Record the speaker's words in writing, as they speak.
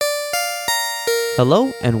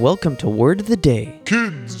Hello and welcome to Word of the Day.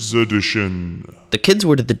 Kids Edition. The kids'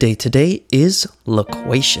 word of the day today is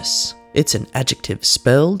loquacious. It's an adjective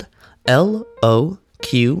spelled L-O-Q-U-A-C-I-O-U-S.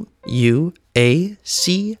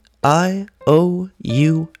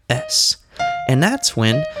 And that's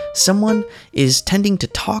when someone is tending to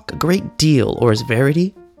talk a great deal or is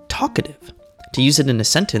very talkative. To use it in a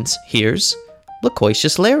sentence, here's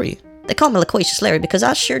Loquacious Larry. They call me Loquacious Larry because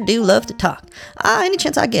I sure do love to talk. Any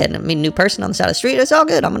chance I get, I meet a new person on the side of the street, it's all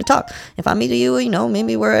good. I'm going to talk. If I meet you,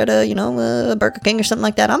 maybe we're at a Burger King or something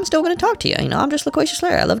like that, I'm still going to talk to you. I'm just Loquacious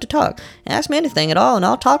Larry. I love to talk. Ask me anything at all, and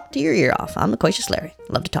I'll talk to your ear off. I'm Loquacious Larry.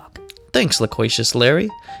 Love to talk. Thanks, Loquacious Larry.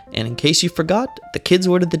 And in case you forgot, the kids'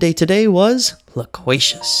 word of the day today was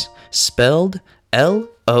loquacious, spelled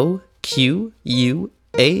L-O-Q-U-A-C-I-O-U-S.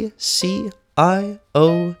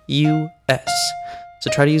 So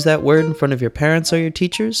try to use that word in front of your parents or your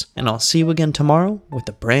teachers, and I'll see you again tomorrow with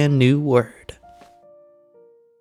a brand new word.